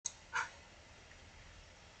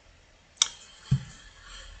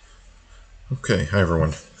Okay, hi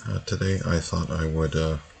everyone. Today I thought I would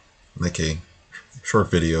make a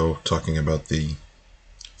short video talking about the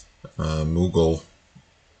Mughal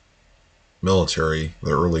military,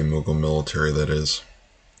 the early Mughal military that is,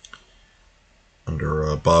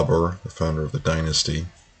 under Babur, the founder of the dynasty.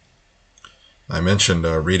 I mentioned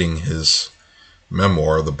reading his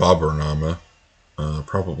memoir, the Baburnama,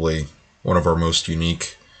 probably one of our most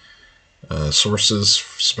unique sources,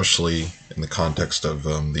 especially in the context of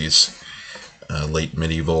these late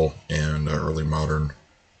medieval and early modern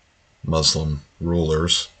Muslim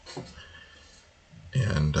rulers.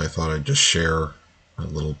 And I thought I'd just share a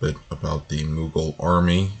little bit about the Mughal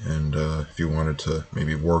army, and if you wanted to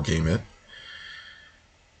maybe wargame it.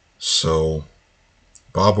 So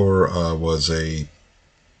Babur was a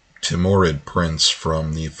Timurid prince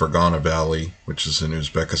from the Fergana Valley, which is in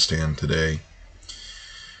Uzbekistan today,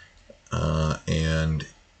 and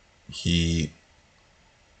he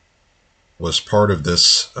was part of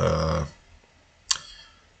this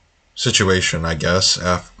situation, I guess,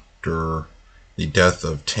 after the death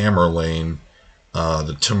of Tamerlane.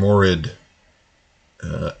 The Timurid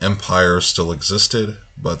empire still existed,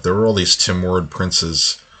 but there were all these Timurid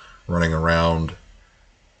princes running around,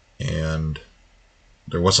 and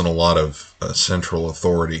there wasn't a lot of central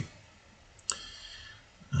authority.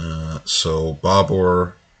 So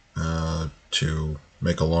Babur, to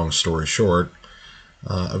make a long story short,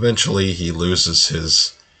 eventually he loses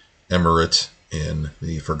his emirate in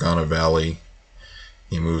the Fergana Valley.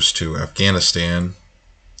 He moves to Afghanistan.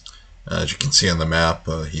 As you can see on the map,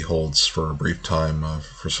 he holds for a brief time,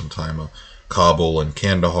 Kabul and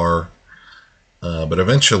Kandahar. But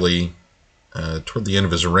eventually, toward the end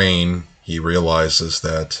of his reign, he realizes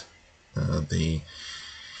that having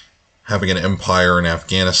an empire in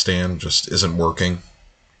Afghanistan just isn't working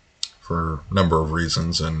for a number of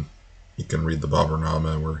reasons, and you can read the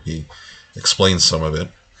Baburnama where he explains some of it.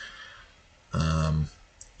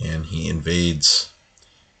 And he invades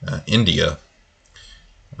India.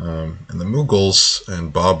 And the Mughals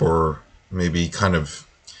and Babur may be kind of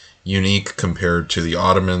unique compared to the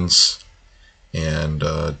Ottomans and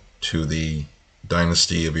to the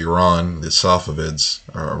dynasty of Iran, the Safavids,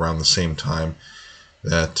 around the same time,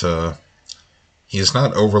 that he is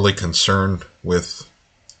not overly concerned with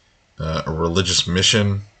a religious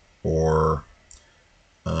mission or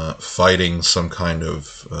fighting some kind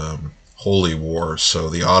of holy war. So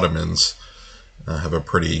the Ottomans have a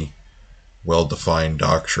pretty well-defined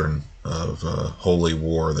doctrine of holy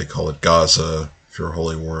war. They call it Garza. If you're a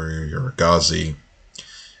holy warrior, you're a Ghazi.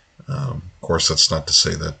 Of course, that's not to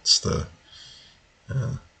say that's the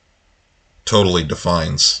totally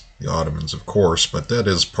defines the Ottomans, of course, but that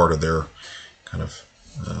is part of their kind of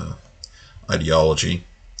ideology.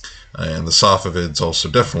 And the Safavids also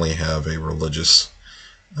definitely have a religious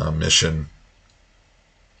mission,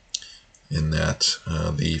 in that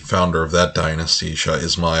the founder of that dynasty, Shah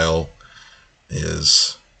Ismail,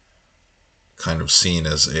 is kind of seen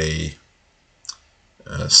as a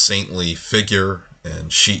saintly figure in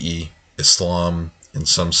Shi'i Islam in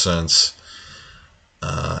some sense,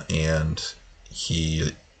 and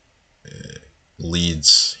he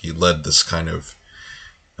led this kind of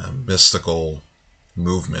mystical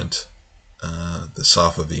movement, the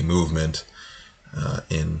Safavi movement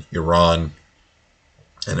in Iran,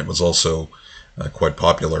 and it was also quite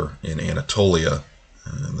popular in Anatolia,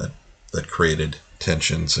 and that created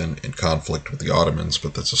tensions and conflict with the Ottomans,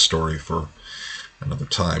 but that's a story for another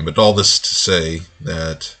time. But all this to say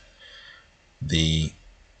that the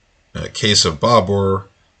case of Babur,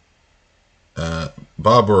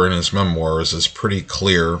 Babur in his memoirs is pretty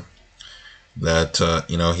clear that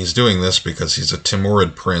he's doing this because he's a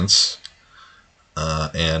Timurid prince,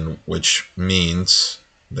 and which means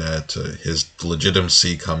that his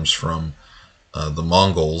legitimacy comes from the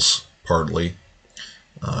Mongols partly.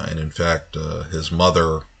 And in fact, his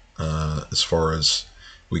mother, as far as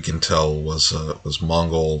we can tell, was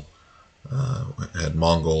Mongol, had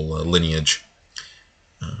Mongol lineage,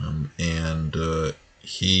 and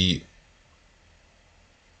he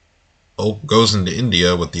goes into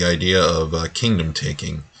India with the idea of kingdom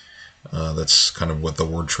taking. That's kind of what the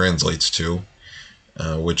word translates to,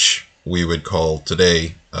 which we would call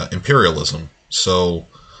today imperialism. So,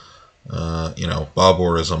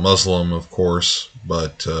 Babur is a Muslim, of course,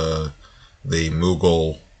 but the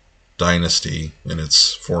Mughal dynasty in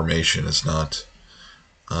its formation is not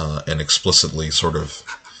an explicitly sort of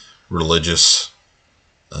religious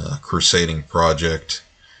crusading project.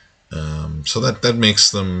 So that makes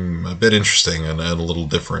them a bit interesting and a little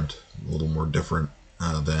different, a little more different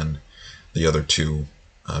than the other two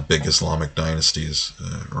big Islamic dynasties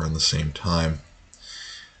around the same time.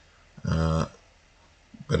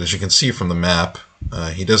 But as you can see from the map,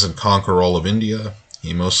 he doesn't conquer all of India.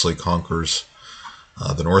 He mostly conquers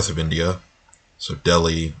the north of India, so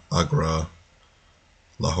Delhi, Agra,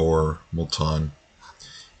 Lahore, Multan.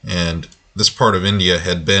 And this part of India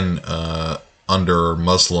had been under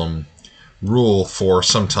Muslim rule for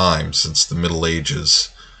some time, since the Middle Ages.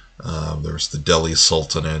 There was the Delhi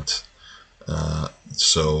Sultanate. And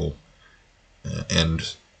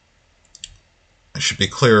I should be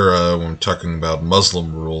clear when talking about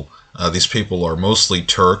Muslim rule, these people are mostly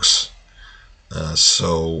Turks.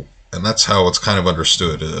 And that's how it's kind of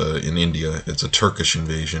understood in India. It's a Turkish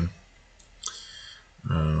invasion.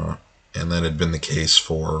 And that had been the case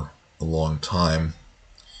for a long time.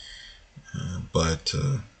 And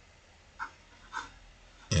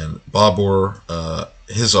Babur,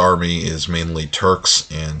 his army is mainly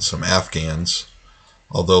Turks and some Afghans,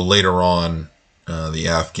 although later on the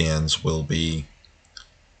Afghans will be,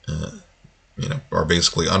 are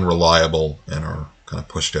basically unreliable and are kind of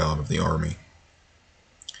pushed out of the army.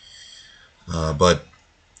 But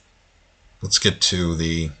let's get to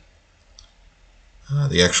the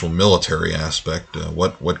actual military aspect.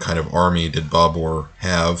 What kind of army did Babur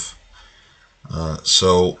have?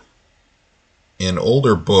 So in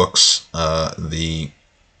older books, the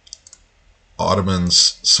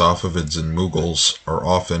Ottomans, Safavids, and Mughals are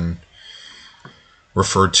often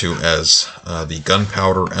referred to as the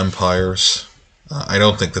gunpowder empires. I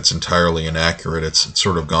don't think that's entirely inaccurate. It's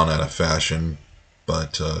sort of gone out of fashion,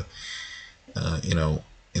 but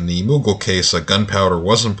in the Mughal case, gunpowder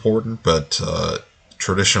was important, but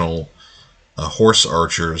traditional horse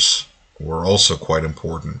archers were also quite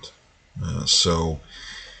important. So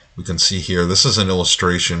we can see here, this is an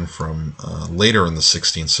illustration from later in the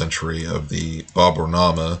 16th century of the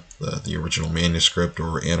Baburnama, the original manuscript,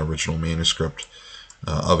 or an original manuscript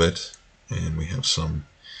of it. And we have some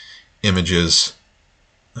images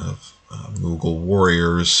of Mughal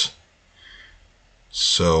warriors.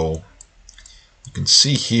 So you can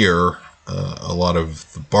see here a lot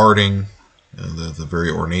of the barding, the very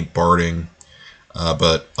ornate barding,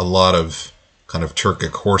 but a lot of kind of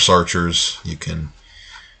Turkic horse archers. You can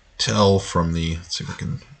tell from the, let's see if I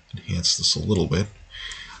can enhance this a little bit,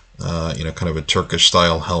 kind of a Turkish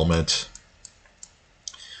style helmet.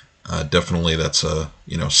 Definitely that's a,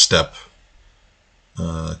 step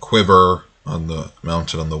quiver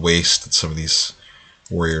mounted on the waist that some of these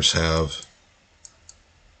warriors have.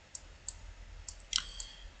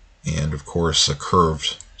 And of course a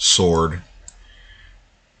curved sword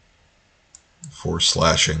for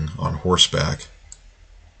slashing on horseback.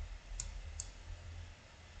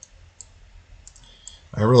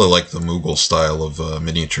 I really like the Mughal style of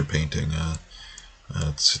miniature painting.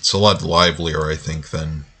 It's a lot livelier, I think,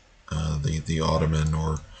 than the Ottoman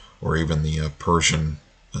or even the Persian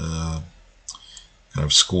kind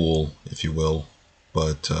of school, if you will,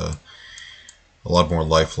 but a lot more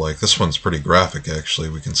lifelike. This one's pretty graphic, actually.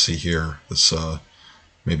 We can see here this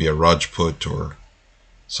maybe a Rajput or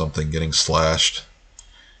something getting slashed.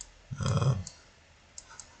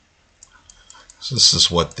 So this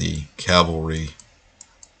is what the cavalry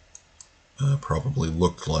probably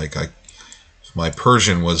looked like. If my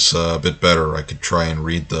Persian was a bit better, I could try and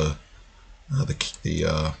read the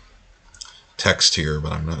text here,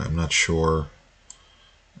 but I'm not sure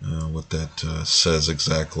what that says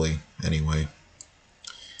exactly. Anyway.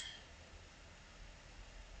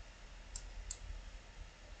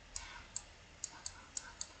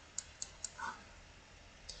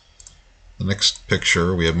 The next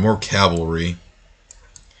picture, we have more cavalry,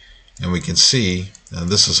 and we can see, and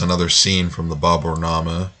this is another scene from the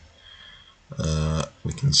Baburnama.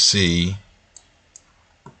 We can see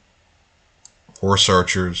horse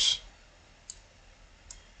archers,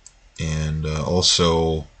 and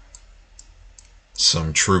also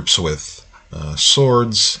some troops with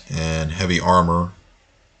swords and heavy armor.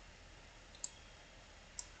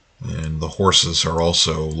 And the horses are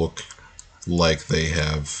also look like they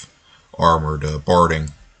have armored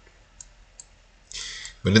barding.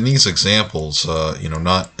 But in these examples,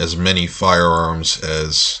 not as many firearms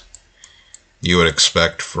as you would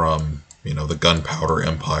expect from, the Gunpowder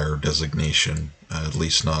Empire designation, at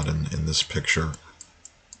least not in this picture.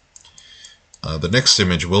 The next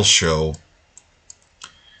image will show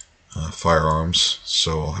firearms,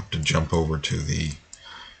 so I'll have to jump over to the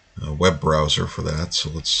web browser for that.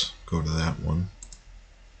 So let's go to that one.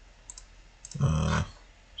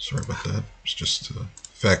 Sorry about that. I was just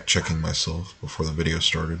fact-checking myself before the video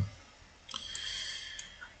started.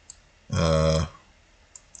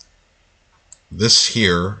 This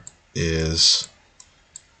here is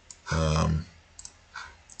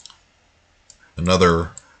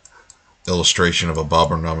another illustration of a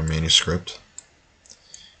Baburnama manuscript.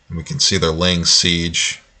 And we can see they're laying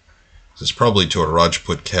siege. This is probably to a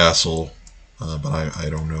Rajput castle, but I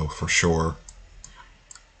don't know for sure.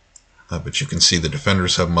 But you can see the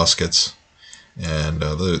defenders have muskets, and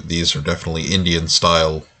these are definitely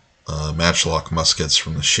Indian-style matchlock muskets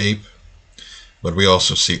from the shape. But we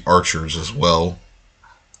also see archers as well.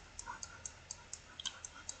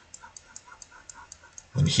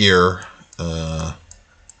 And here, a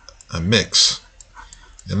mix.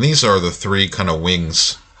 And these are the three kind of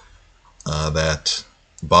wings that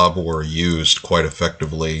Babur used quite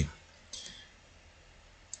effectively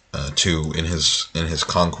in his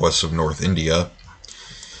conquest of North India.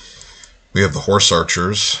 We have the horse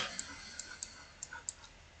archers,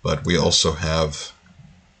 but we also have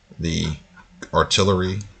the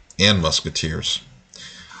artillery and musketeers.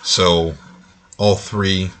 So all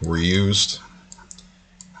three were used,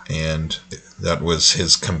 and that was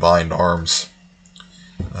his combined arms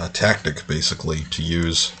tactic, basically, to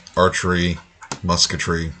use archery,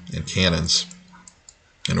 musketry, and cannons.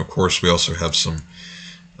 And of course we also have some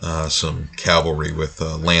cavalry with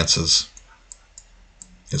lances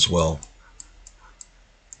as well.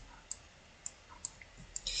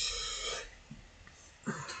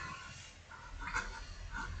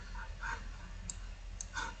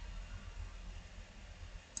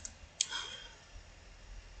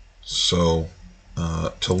 So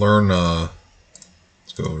to learn,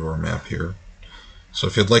 let's go to our map here. So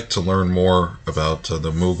if you'd like to learn more about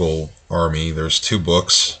the Mughal army, there's two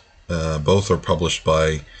books. Both are published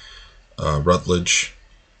by Routledge,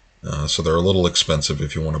 so they're a little expensive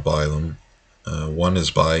if you want to buy them. One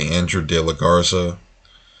is by Andrew de la Garza,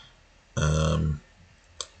 and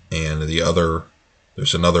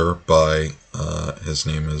there's another by, his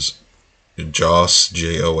name is Jos,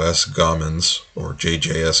 J-O-S, Gommans, or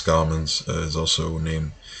J.J.S. Gommans is also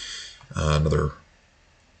named another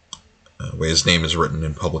way his name is written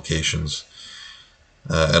in publications.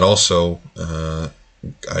 And also,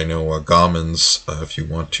 I know Gommans,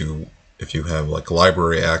 if you have like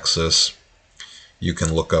library access, you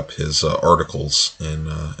can look up his articles in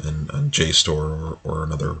JSTOR or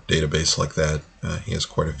another database like that. He has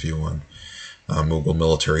quite a few on Mughal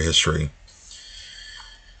military history.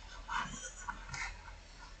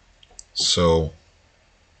 So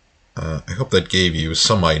I hope that gave you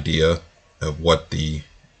some idea of what the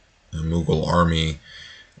Mughal army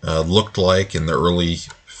looked like in the early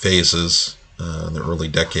phases, the early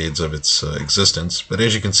decades of its existence. But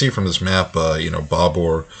as you can see from this map,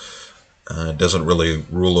 Babur doesn't really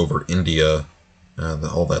rule over India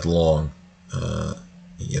all that long.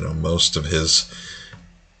 Most of his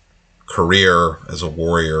career as a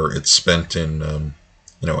warrior, it's spent in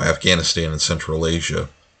Afghanistan and Central Asia.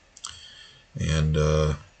 And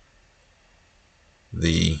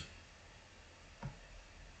the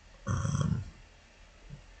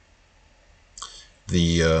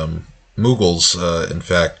Mughals, in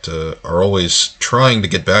fact, are always trying to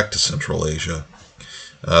get back to Central Asia.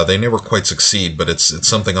 They never quite succeed, but it's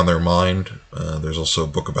something on their mind. There's also a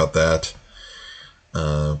book about that,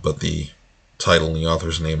 but the title and the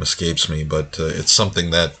author's name escapes me. But it's something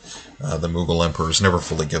that the Mughal emperors never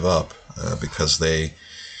fully give up, because they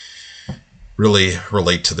really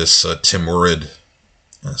relate to this Timurid,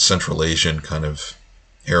 Central Asian kind of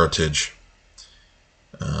heritage,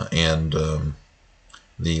 and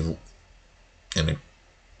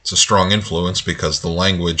it's a strong influence because the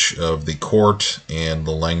language of the court and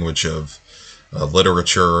the language of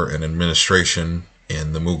literature and administration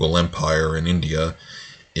in the Mughal Empire in India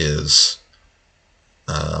is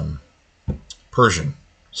Persian.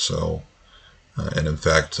 So. And in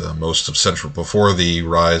fact, most of before the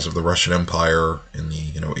rise of the Russian Empire in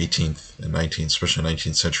the 18th and 19th, especially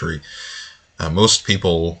 19th century, most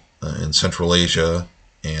people in Central Asia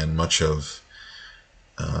and much of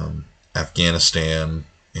Afghanistan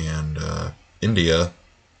and India,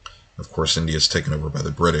 of course, India is taken over by the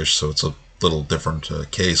British, so it's a little different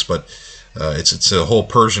case, but it's a whole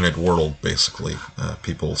Persianate world basically.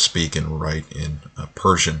 People speak and write in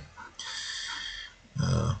Persian.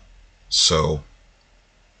 So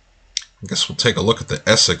I guess we'll take a look at the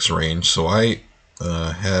Essex range. So I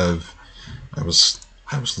was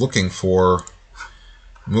looking for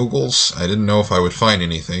Mughals. I didn't know if I would find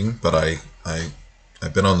anything, but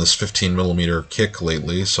I've been on this 15mm kick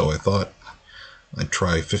lately, so I thought I'd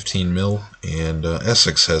try 15 mil. And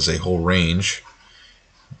Essex has a whole range.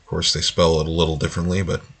 Of course, they spell it a little differently,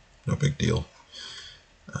 but no big deal.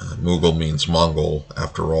 Mughal means Mongol,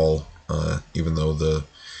 after all, even though the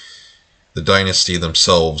dynasty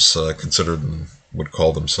themselves would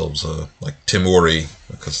call themselves like Timurid,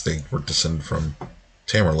 because they were descended from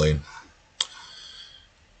Tamerlane.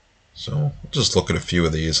 So we'll just look at a few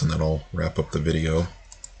of these and then I'll wrap up the video.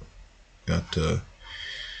 Got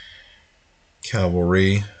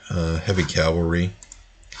cavalry, heavy cavalry.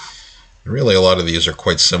 And really, a lot of these are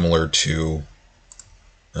quite similar to,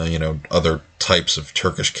 other types of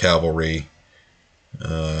Turkish cavalry.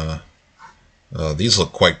 These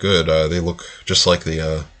look quite good. They look just like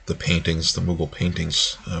the paintings, the Mughal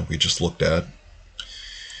paintings we just looked at.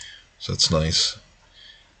 So that's nice.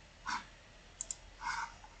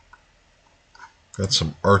 Got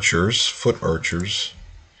some archers, foot archers.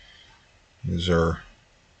 These are,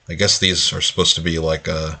 I guess these are supposed to be like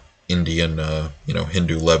Indian,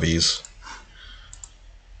 Hindu levies.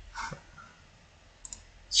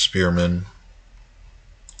 Spearmen.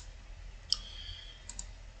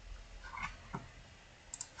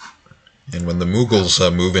 And when the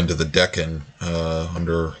Mughals move into the Deccan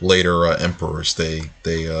under later emperors, they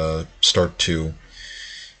start to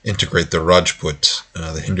integrate the Rajput,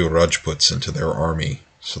 the Hindu Rajputs, into their army.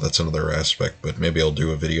 So that's another aspect. But maybe I'll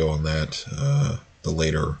do a video on that, the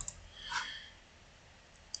later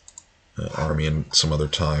army, in some other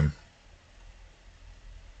time.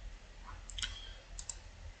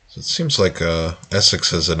 So it seems like Essex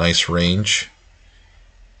has a nice range.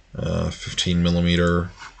 15mm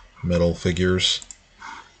metal figures.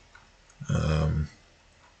 Let's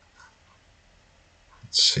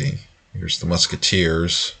see. Here's the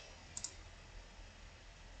Musketeers.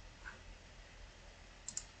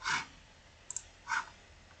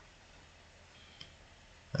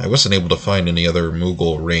 I wasn't able to find any other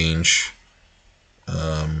Mughal range.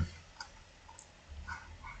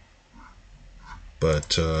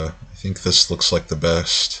 But I think this looks like the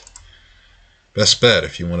best bet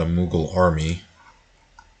if you want a Mughal army.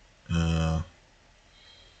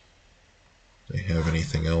 They have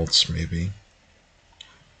anything else, maybe?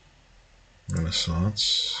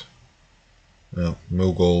 Renaissance. Well,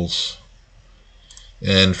 Mughals.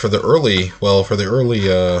 And for the early,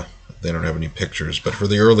 they don't have any pictures, but for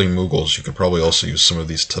the early Mughals, you could probably also use some of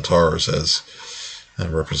these Tatars as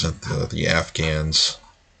represent the Afghans,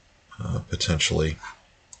 potentially.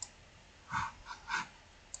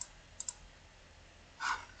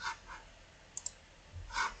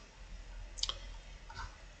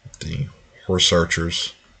 The horse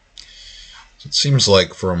archers. So it seems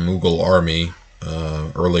like for a Mughal army,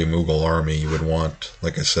 early Mughal army, you would want,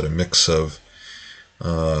 like I said, a mix of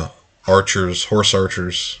archers, horse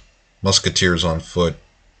archers, musketeers on foot,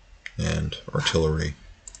 and artillery.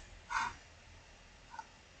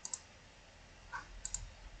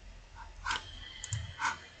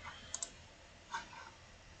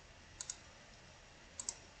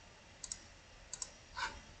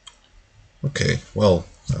 Okay, well,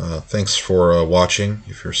 thanks for watching,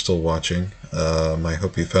 if you're still watching. I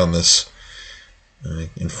hope you found this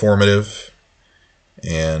informative,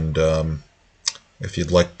 and if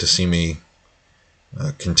you'd like to see me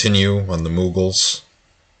continue on the Mughals,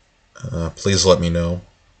 please let me know.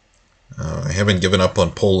 I haven't given up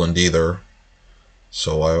on Poland either,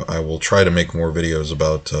 so I will try to make more videos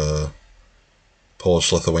about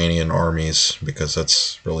Polish-Lithuanian armies, because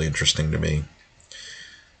that's really interesting to me.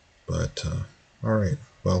 But, alright,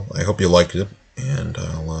 well, I hope you liked it, and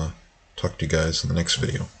I'll talk to you guys in the next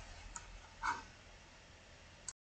video.